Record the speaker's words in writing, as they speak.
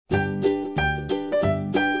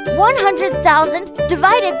100,000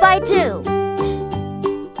 divided by 2.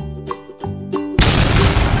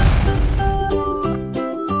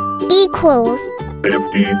 Equals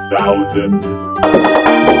 50,000.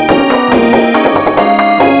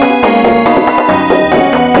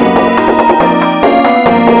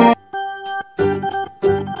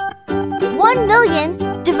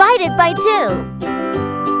 1,000,000 divided by 2.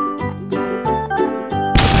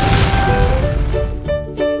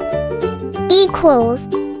 Equals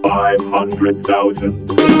 500,000.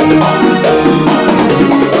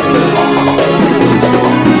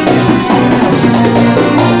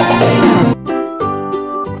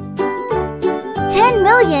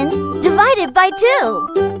 10,000,000 divided by 2.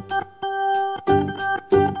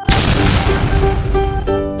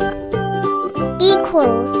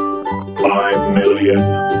 Equals 5 million.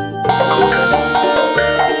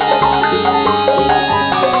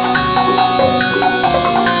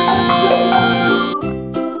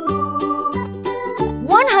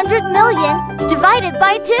 100,000,000 divided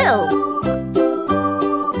by 2.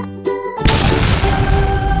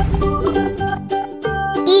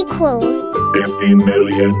 Equals 50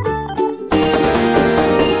 million.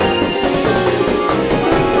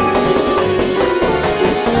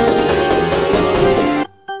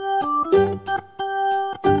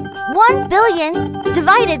 1,000,000,000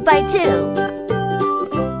 divided by 2.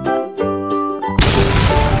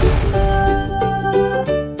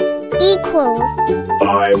 Equals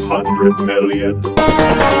 500 million.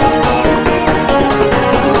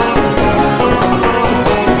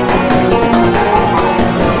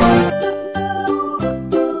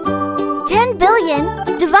 10,000,000,000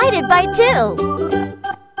 divided by 2.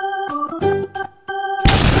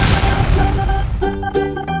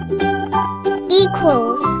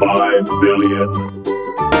 Equals 5 billion.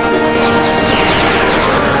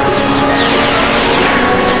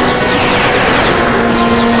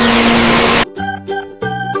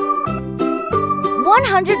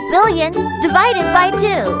 100,000,000,000 divided by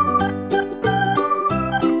 2.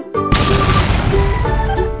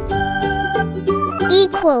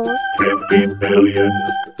 Equals 50 billion.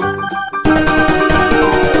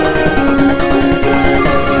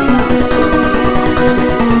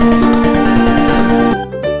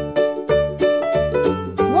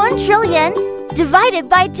 1,000,000,000 divided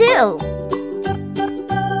by 2.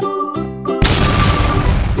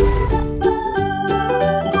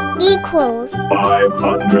 Equals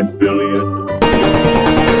 500 billion.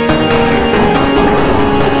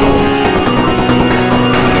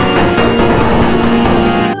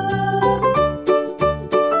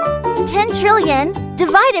 10,000,000,000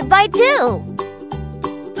 divided by 2.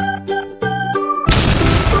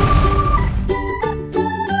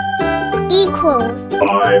 Equals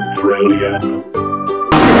 5 trillion.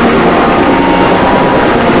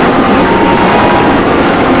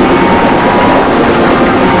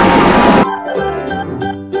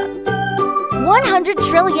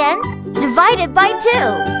 100,000,000,000 divided by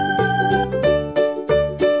 2.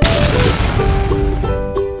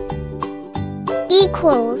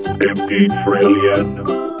 Equals 50 trillion.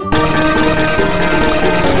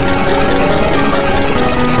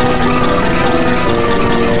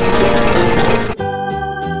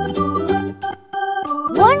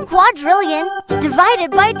 1 quadrillion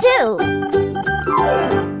divided by 2.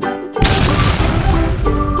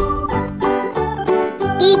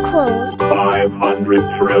 Equals 500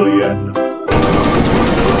 trillion.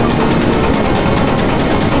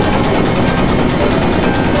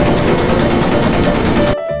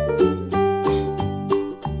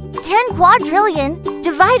 10 quadrillion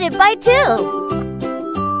divided by 2.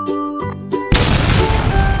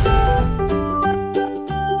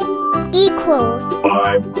 Equals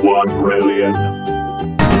 5 quadrillion.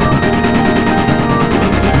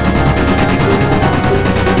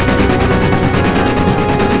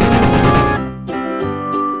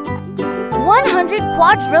 100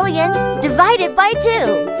 quadrillion divided by 2.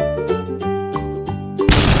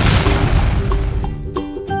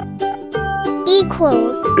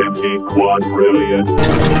 Equals 50 quadrillion.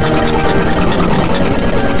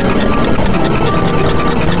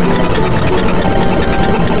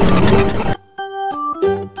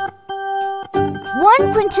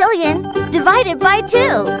 1 quintillion divided by 2.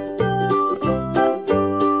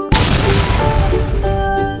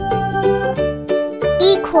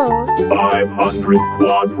 Equals 500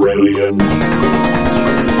 quadrillion.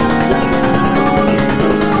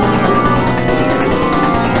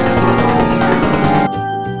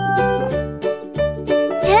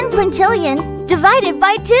 10 quintillion divided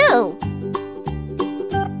by 2.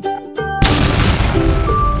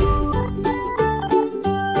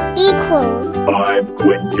 Equals 5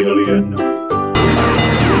 quintillion.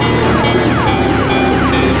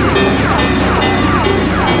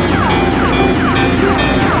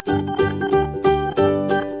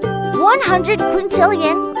 100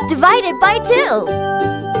 quintillion divided by 2.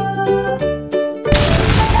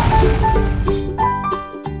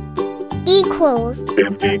 Equals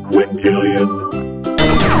 50 quintillion.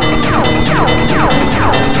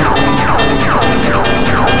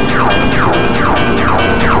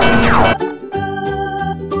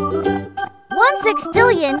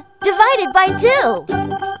 1/6 divided by 2.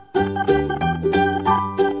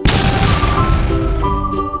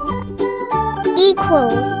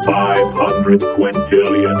 Equals 500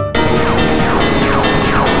 quintillion.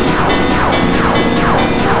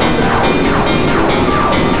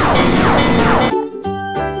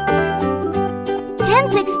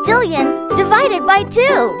 10/6 divided by 2.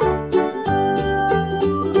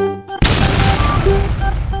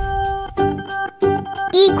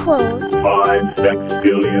 Equals 5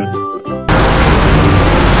 sextillion.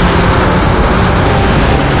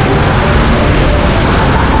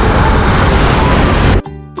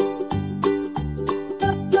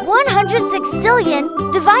 100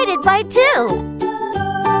 divided by 2.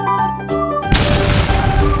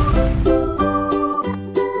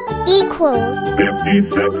 Equals 50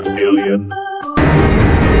 sextillion.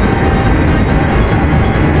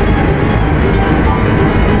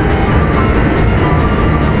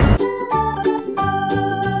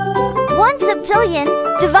 1/7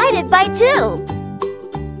 divided by 2.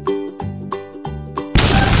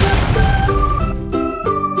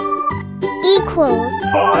 Equals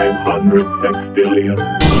 500 sextillion.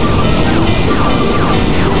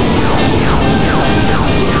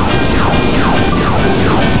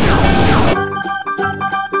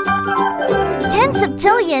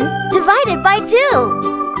 10/7 divided by 2.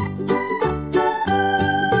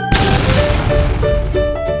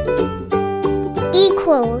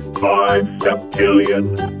 Equals 5 septillion.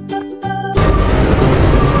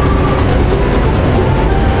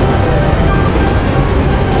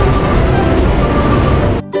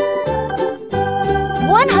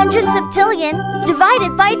 100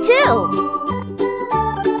 divided by 2.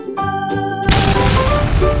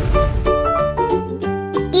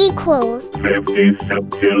 Equals 50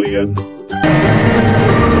 septillion.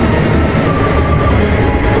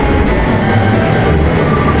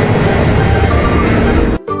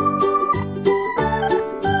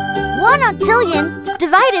 1/octillion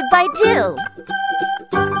divided by 2.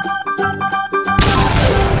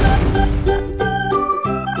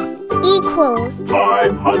 Equals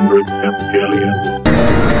 500 septillion.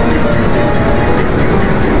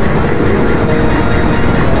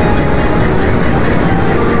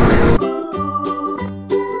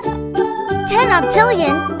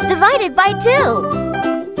 10/octillion divided by 2.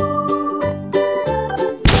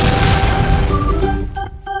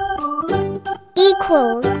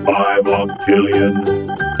 Equals 5 octillion.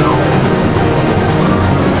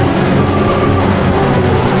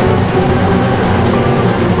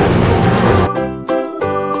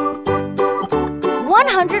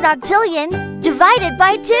 100 octillion divided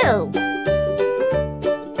by 2.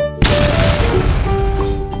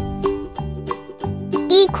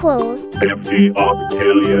 Equals 50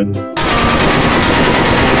 octillion.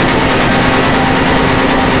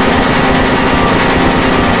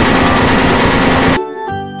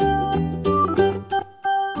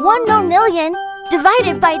 1 nonillion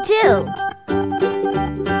divided by 2.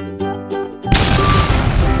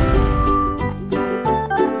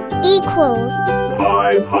 Equals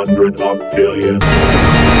 500 octillion.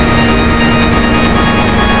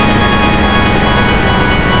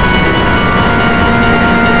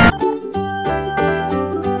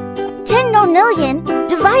 10 nonillion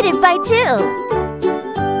divided by 2.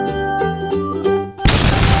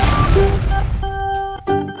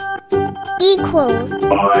 Equals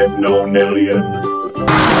 5 nonillion.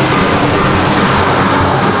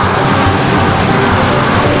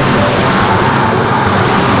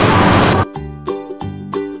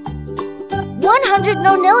 100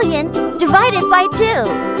 nonillion divided by 2.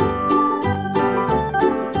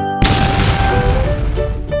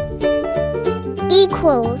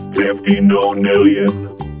 Equals 50 nonillion.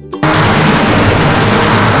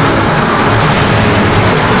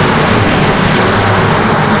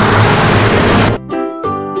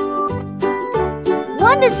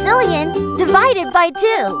 1 decillion divided by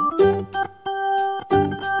 2.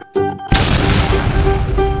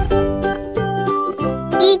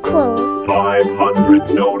 Equals 500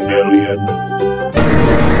 nonillion.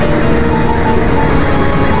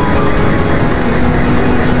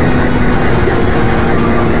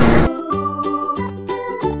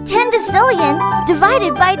 10 decillion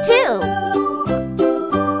divided by 2.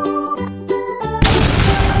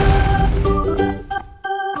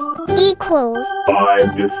 equals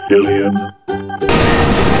 5 decillion.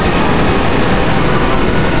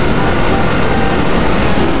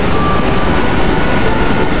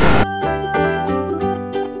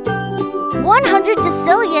 100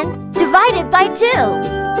 decillion divided by 2.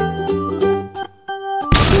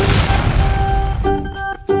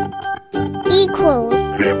 Equals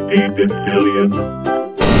 50 decillion.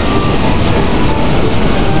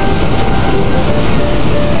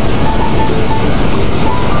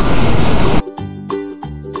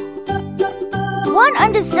 1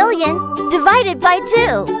 undecillion divided by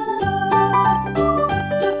 2.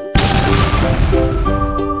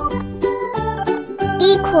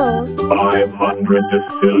 Equals 500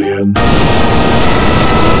 decillion.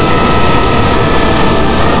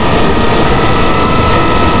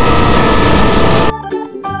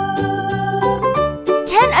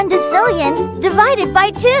 10 undecillion divided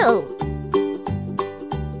by 2.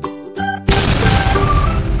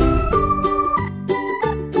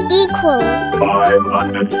 Equals 5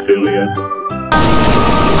 undecillion.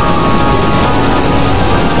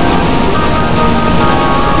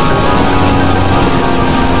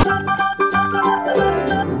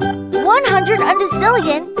 100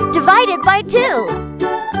 undecillion divided by 2.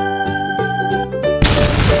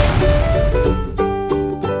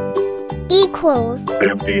 Equals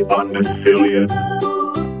 50 undecillion.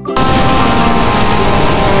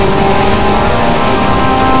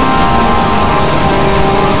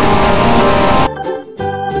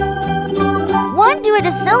 1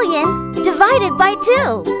 duodecillion divided by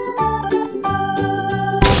 2.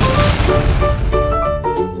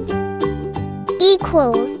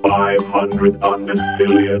 Equals 500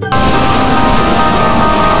 undecillion.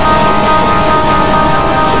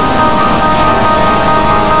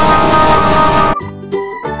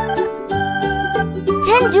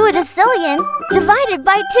 10 duodecillion divided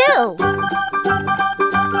by 2.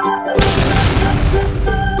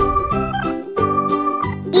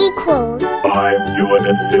 Equals 5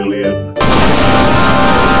 duodecillion.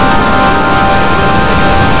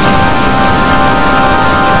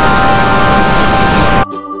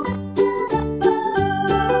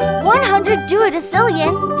 100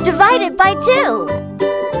 duodecillion divided by 2.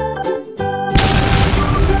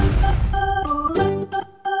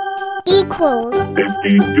 Equals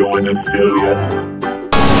 50 duodecillion.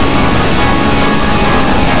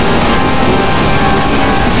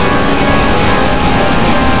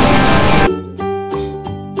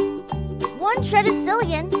 1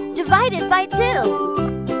 tredecillion divided by 2.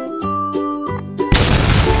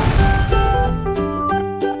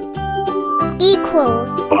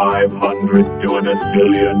 Equals 500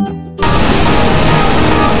 duodecillion.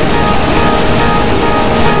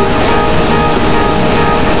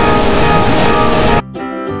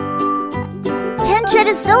 10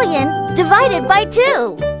 tredecillion divided by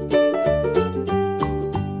 2.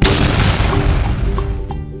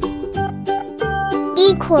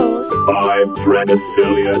 Equals 5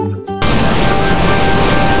 tredecillion.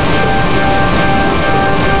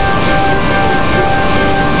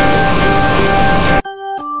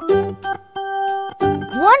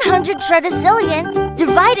 100 tredecillion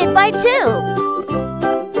divided by 2.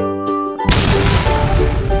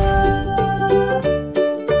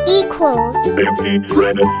 Equals 50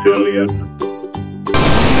 tredecillion.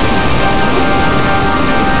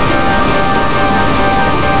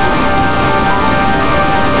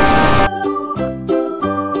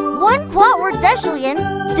 1 quadrillion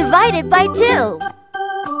divided by 2.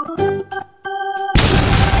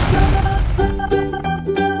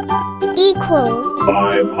 Equals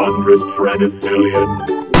 500 tredecillion.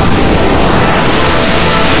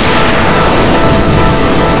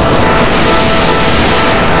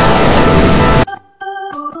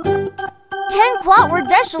 10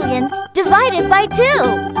 quadrillion divided by 2.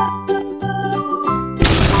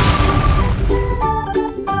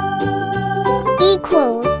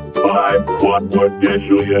 Equals 5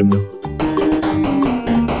 quadrillion.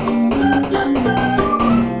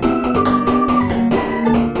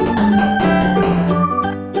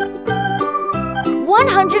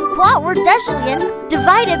 100 quadrillion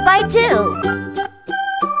divided by 2.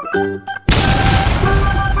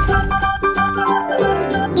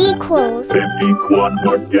 Equals 50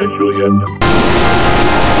 quadrillion.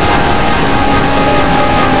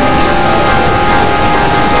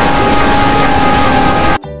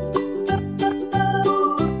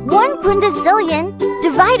 1 quindecillion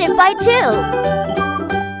divided by 2.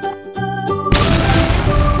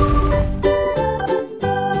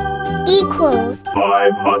 Equals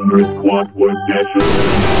 500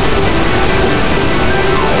 quadrillion.